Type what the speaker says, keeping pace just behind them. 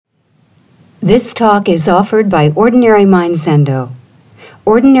This talk is offered by Ordinary Mind Zendo.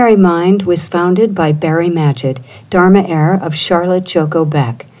 Ordinary Mind was founded by Barry Magid, Dharma heir of Charlotte Joko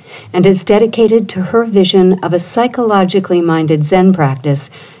Beck, and is dedicated to her vision of a psychologically minded Zen practice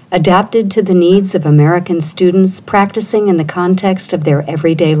adapted to the needs of American students practicing in the context of their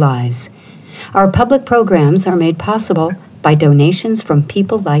everyday lives. Our public programs are made possible by donations from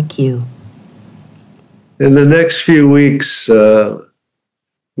people like you. In the next few weeks,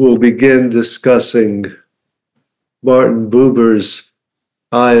 we'll begin discussing Martin Buber's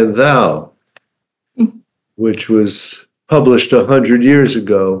I and Thou, which was published 100 years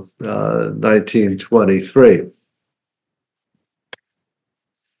ago, 1923.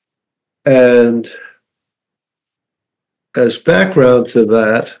 And as background to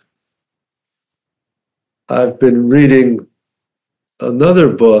that, I've been reading another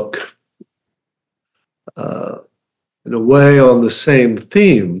book in a way on the same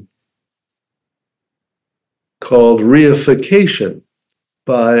theme called Reification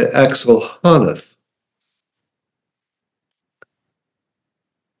by Axel Honneth.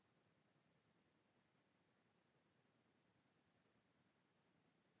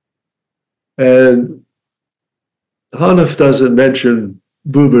 And Honneth doesn't mention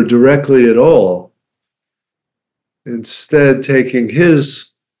Buber directly at all, instead taking his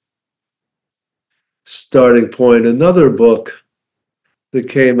starting point, another book that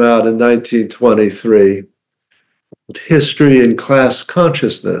came out in 1923, History and Class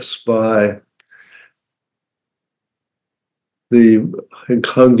Consciousness by the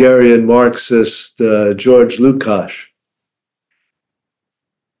Hungarian Marxist George Lukács.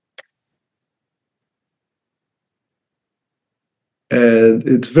 And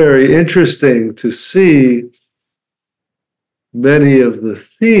it's very interesting to see many of the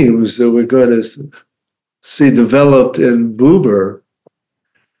themes that we're going to see developed in Buber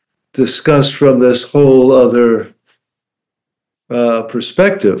discussed from this whole other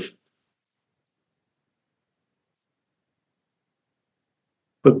perspective.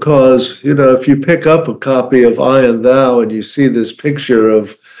 Because, if you pick up a copy of I and Thou and you see this picture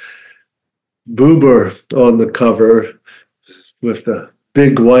of Buber on the cover with the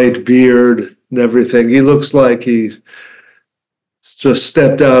big white beard and everything, he looks like he's just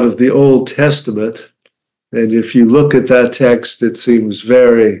stepped out of the Old Testament. And if you look at that text, it seems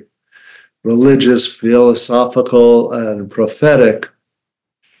very religious, philosophical, and prophetic.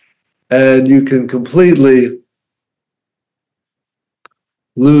 And you can completely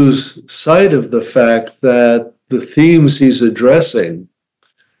lose sight of the fact that the themes he's addressing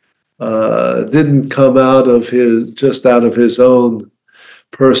didn't come out of his own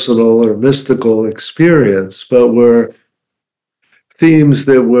personal or mystical experience, but were themes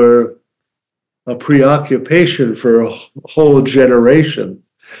that were a preoccupation for a whole generation,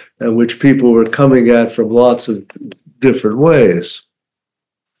 and which people were coming at from lots of different ways.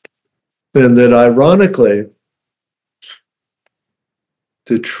 And that ironically,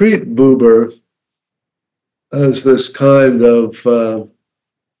 to treat Buber as this kind of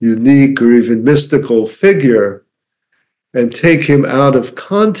unique or even mystical figure and take him out of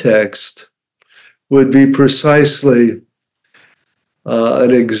context would be precisely an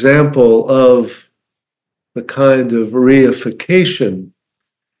example of the kind of reification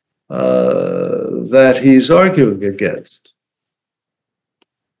that he's arguing against.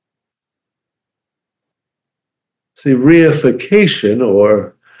 See, reification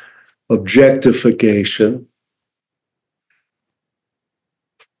or objectification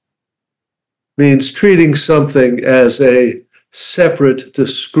means treating something as a separate,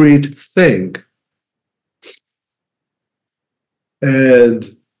 discrete thing.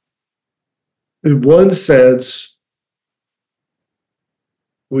 And in one sense,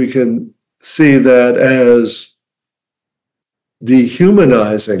 we can see that as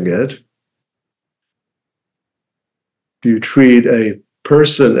dehumanizing it. If you treat a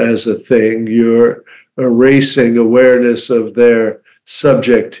person as a thing, you're erasing awareness of their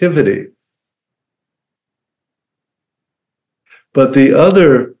subjectivity. But the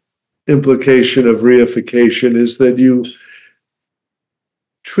other implication of reification is that you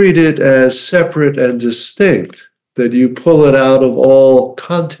treat it as separate and distinct, that you pull it out of all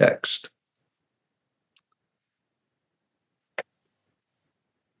context.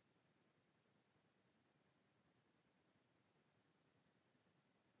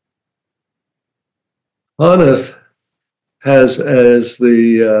 Honneth has as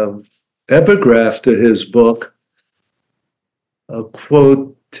the epigraph to his book a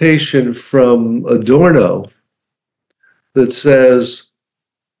quotation from Adorno that says,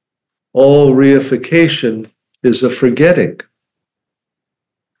 all reification is a forgetting.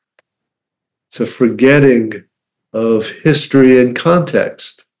 It's a forgetting of history and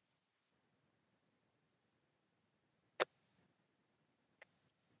context.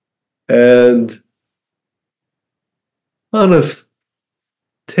 And Hanif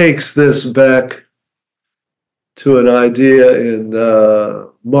takes this back to an idea in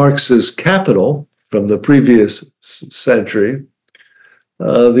Marx's Capital from the previous century,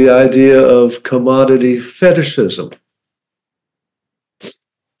 the idea of commodity fetishism.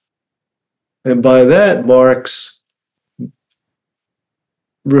 And by that, Marx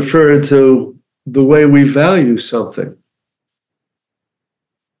referred to the way we value something.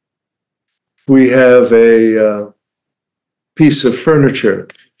 We have a piece of furniture,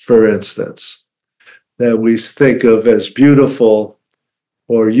 for instance, that we think of as beautiful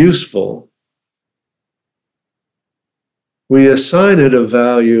or useful. We assign it a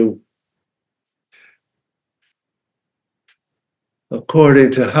value according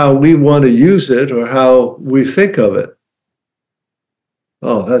to how we want to use it or how we think of it.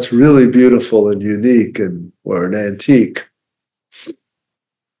 Oh, that's really beautiful and unique, or an antique,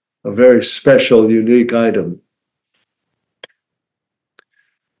 a very special, unique item.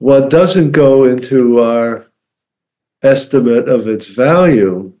 What doesn't go into our estimate of its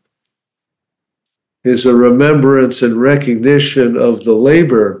value is a remembrance and recognition of the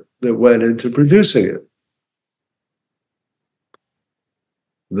labor that went into producing it.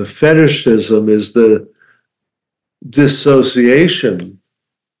 The fetishism is the dissociation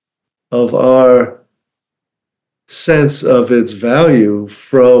of our sense of its value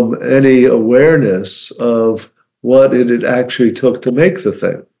from any awareness of what it actually took to make the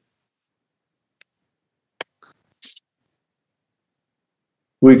thing.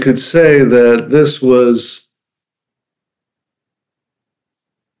 We could say that this was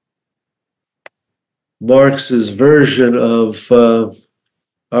Marx's version of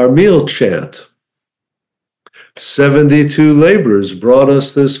our meal chant. 72 laborers brought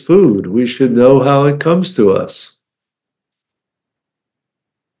us this food. We should know how it comes to us.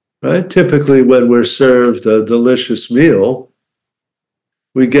 Right? Typically, when we're served a delicious meal,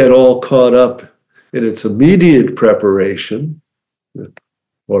 we get all caught up in its immediate preparation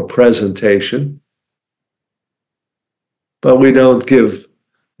or presentation, but we don't give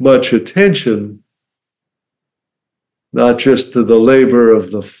much attention, not just to the labor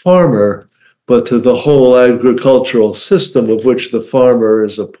of the farmer, but to the whole agricultural system of which the farmer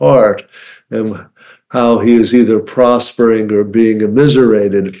is a part, and how he is either prospering or being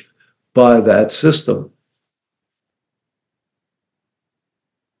immiserated by that system.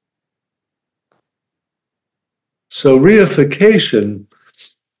 So reification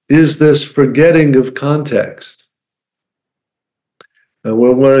is this forgetting of context. And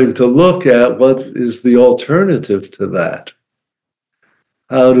we're wanting to look at what is the alternative to that.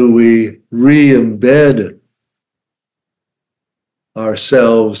 How do we re-embed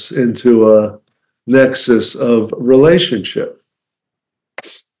ourselves into a nexus of relationship?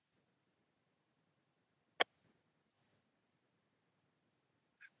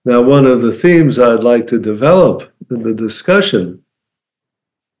 Now, one of the themes I'd like to develop in the discussion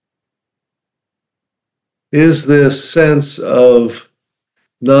is this sense of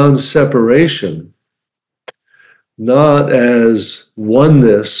non-separation, not as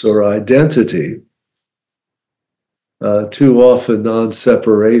oneness or identity. Too often,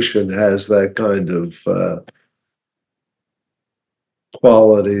 non-separation has that kind of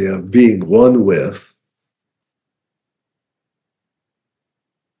quality of being one with.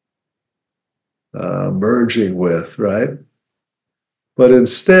 Merging with, right? But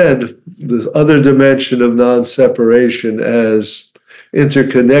instead, this other dimension of non-separation as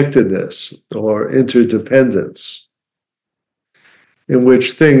interconnectedness or interdependence, in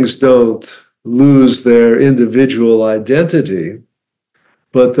which things don't lose their individual identity,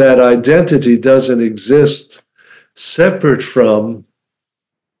 but that identity doesn't exist separate from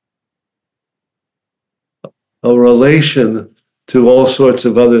a relation to all sorts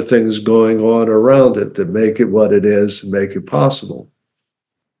of other things going on around it that make it what it is and make it possible.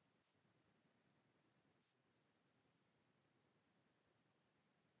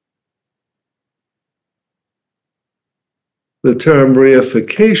 The term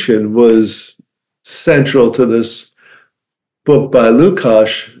reification was central to this book by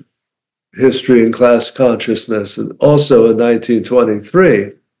Lukács, History and Class Consciousness, also in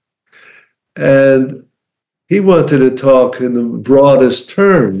 1923. And he wanted to talk in the broadest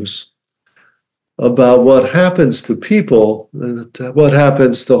terms about what happens to people and what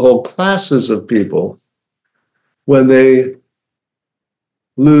happens to whole classes of people when they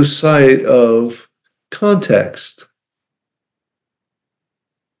lose sight of context.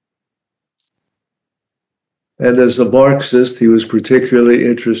 And as a Marxist, he was particularly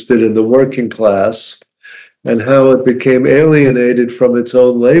interested in the working class and how it became alienated from its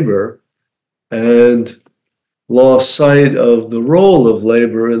own labor and lost sight of the role of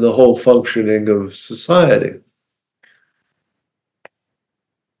labor in the whole functioning of society.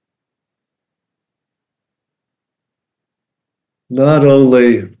 Not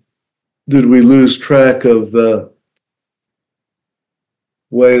only did we lose track of the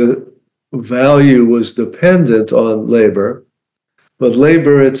way value was dependent on labor, but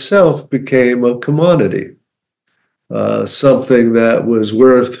labor itself became a commodity, something that was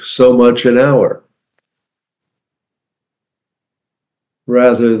worth so much an hour,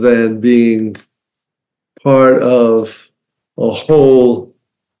 rather than being part of a whole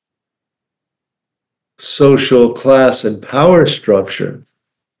social class and power structure.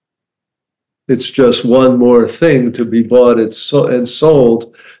 It's just one more thing to be bought and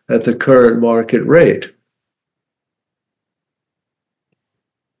sold at the current market rate.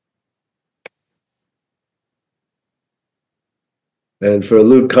 And for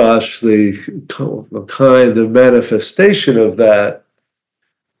Lukács, the kind of manifestation of that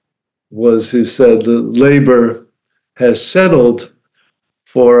was, he said, that labor has settled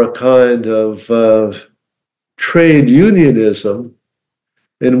for a kind of trade unionism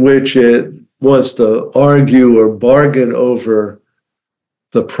in which it wants to argue or bargain over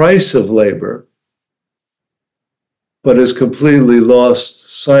the price of labor, but has completely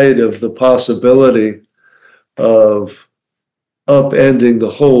lost sight of the possibility of upending the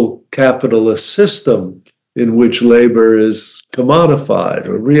whole capitalist system in which labor is commodified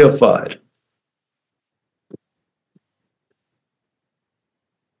or reified.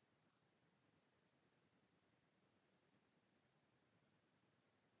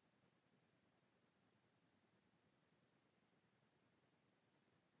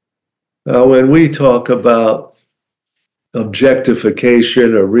 Now, when we talk about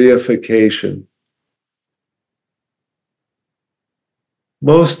objectification or reification,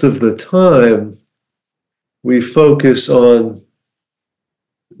 most of the time we focus on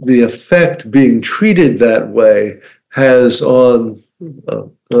the effect being treated that way has on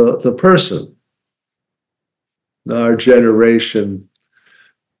the person. Our generation,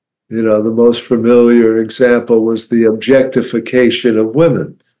 the most familiar example was the objectification of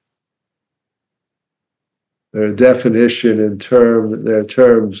women. Their definition in their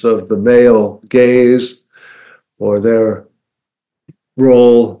terms of the male gaze or their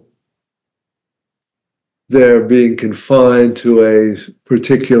role, they're being confined to a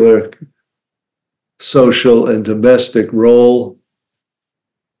particular social and domestic role.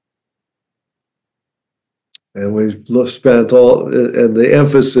 And we've spent and the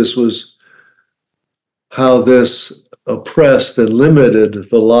emphasis was how this oppressed and limited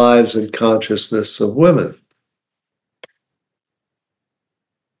the lives and consciousness of women.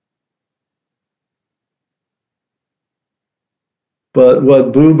 But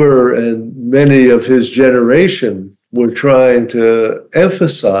what Buber and many of his generation were trying to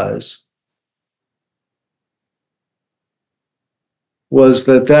emphasize was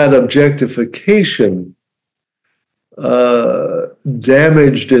that objectification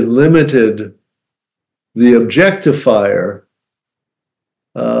damaged and limited the objectifier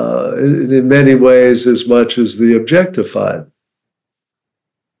in many ways as much as the objectified.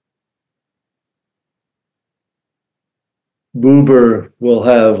 Buber will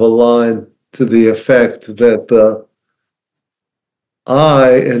have a line to the effect that the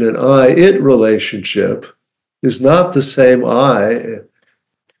I in an I-it relationship is not the same I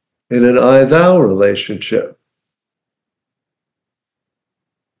in an I-thou relationship.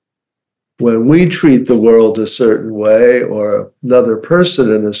 When we treat the world a certain way or another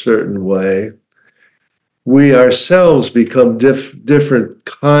person in a certain way, we ourselves become different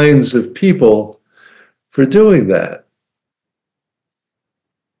kinds of people for doing that.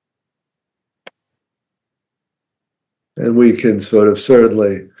 And we can sort of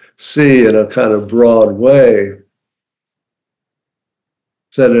certainly see in a kind of broad way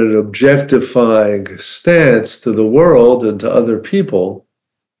that an objectifying stance to the world and to other people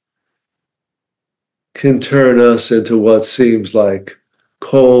can turn us into what seems like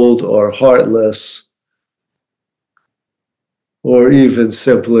cold or heartless, or even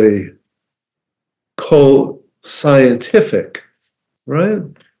simply cold scientific, right?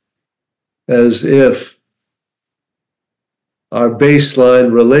 As if our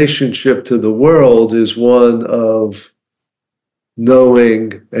baseline relationship to the world is one of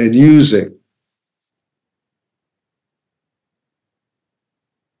knowing and using.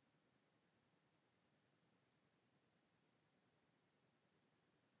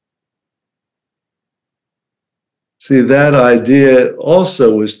 See, that idea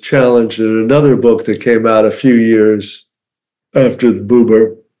also was challenged in another book that came out a few years after the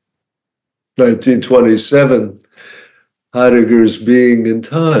Buber, 1927, Heidegger's Being in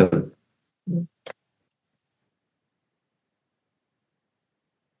Time.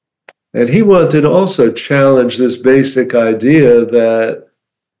 And he wanted to also challenge this basic idea that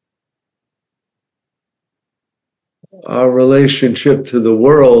our relationship to the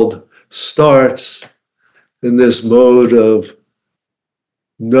world starts in this mode of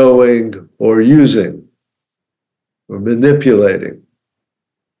knowing or using or manipulating.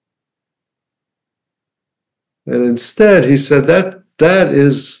 And instead, he said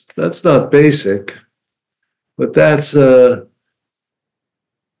that's not basic, but that's a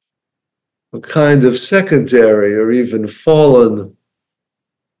kind of secondary or even fallen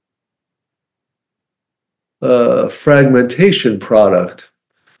fragmentation product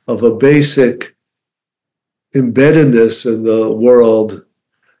of a basic embeddedness in the world,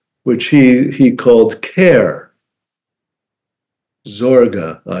 which he called care.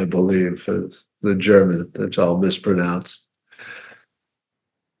 Zorga, I believe, is the German, that I'll mispronounce.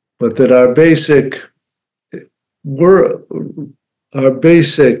 But that our basic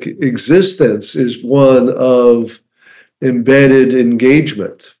existence is one of embedded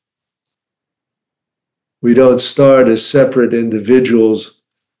engagement. We don't start as separate individuals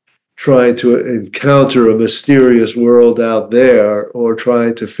trying to encounter a mysterious world out there or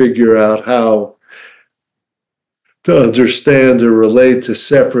trying to figure out how to understand or relate to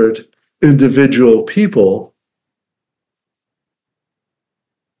separate individual people.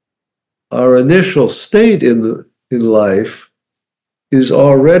 Our initial state in life is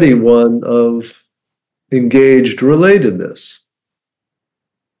already one of engaged relatedness.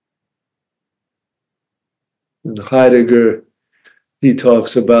 In Heidegger, he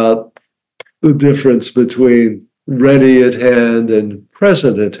talks about the difference between ready at hand and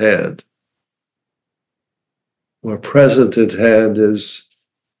present at hand. Where present at hand is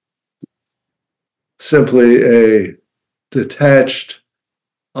simply a detached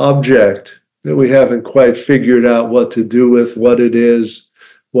object that we haven't quite figured out what to do with, what it is,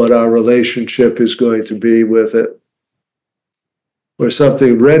 what our relationship is going to be with it. Where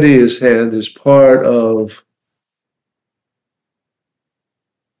something ready as hand is part of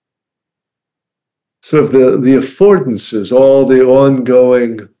sort of the affordances, all the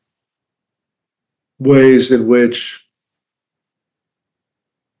ongoing ways in which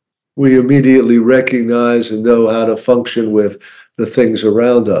we immediately recognize and know how to function with the things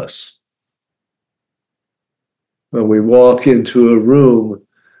around us. When we walk into a room,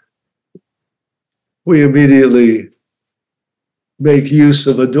 we immediately make use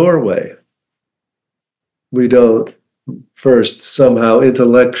of a doorway. We don't first somehow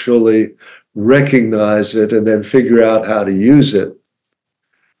intellectually recognize it and then figure out how to use it.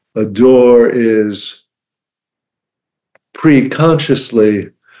 A door is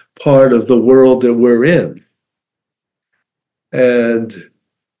pre-consciously part of the world that we're in. And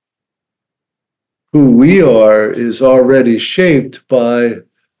who we are is already shaped by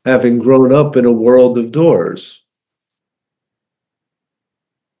having grown up in a world of doors.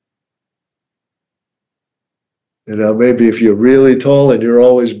 You know, maybe if you're really tall and you're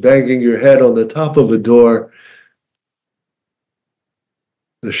always banging your head on the top of a door,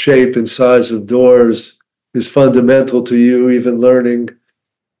 the shape and size of doors is fundamental to you, even learning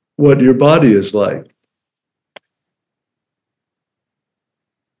what your body is like.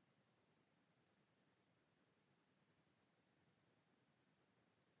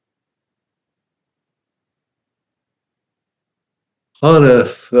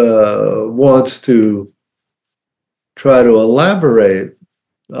 Haneth wants to try to elaborate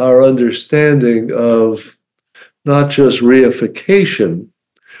our understanding of not just reification,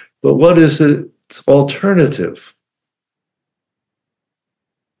 but what is its alternative?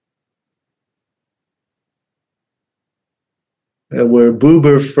 And where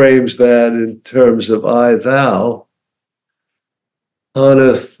Buber frames that in terms of I, thou,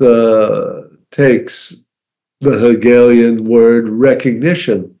 Haneth takes the Hegelian word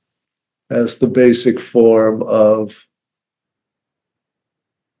recognition as the basic form of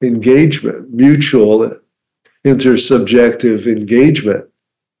engagement, mutual intersubjective engagement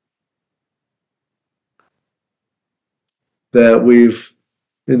that we've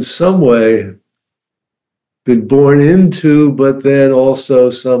in some way been born into, but then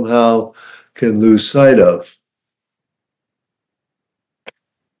also somehow can lose sight of.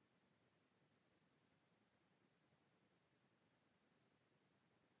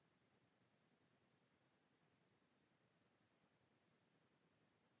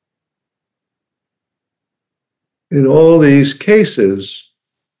 in all these cases,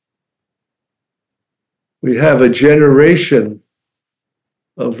 we have a generation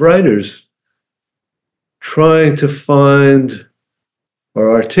of writers trying to find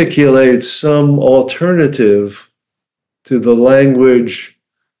or articulate some alternative to the language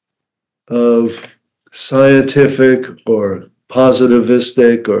of scientific or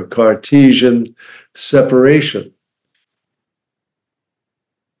positivistic or Cartesian separation.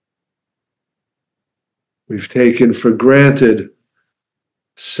 We've taken for granted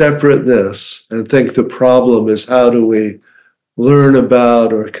separateness and think the problem is how do we learn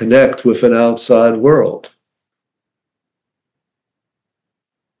about or connect with an outside world.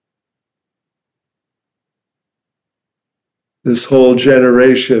 This whole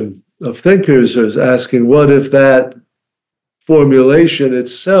generation of thinkers is asking, what if that formulation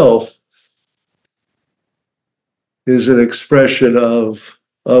itself is an expression of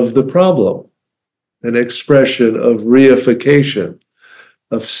the problem, an expression of reification,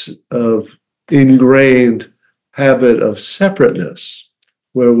 of ingrained habit of separateness,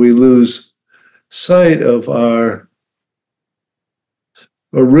 where we lose sight of our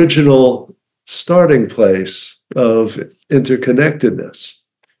original starting place of interconnectedness.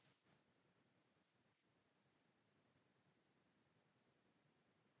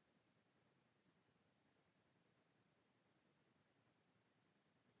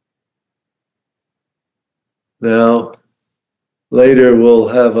 Now, later we'll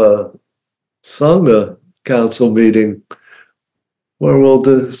have a Sangha Council meeting where we'll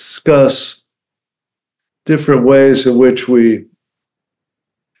discuss different ways in which we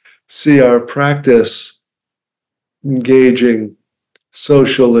see our practice engaging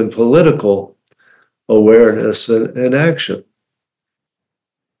social and political awareness and action.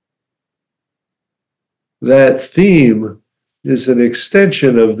 That theme is an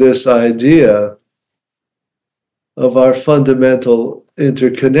extension of this idea of our fundamental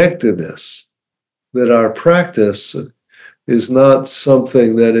interconnectedness, that our practice is not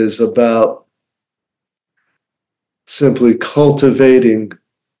something that is about simply cultivating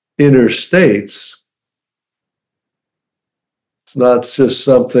inner states. It's not just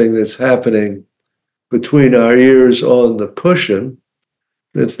something that's happening between our ears on the cushion.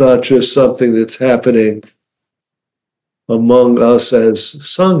 It's not just something that's happening among us as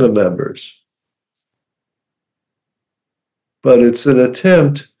Sangha members. But it's an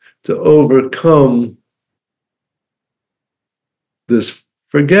attempt to overcome this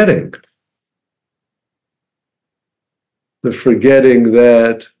forgetting. The forgetting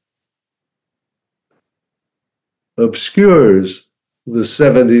that obscures the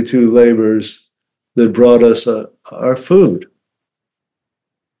 72 labors that brought us our food.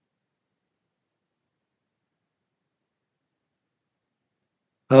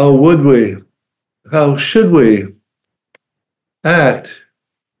 How should we act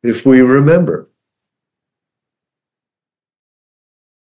if we remember?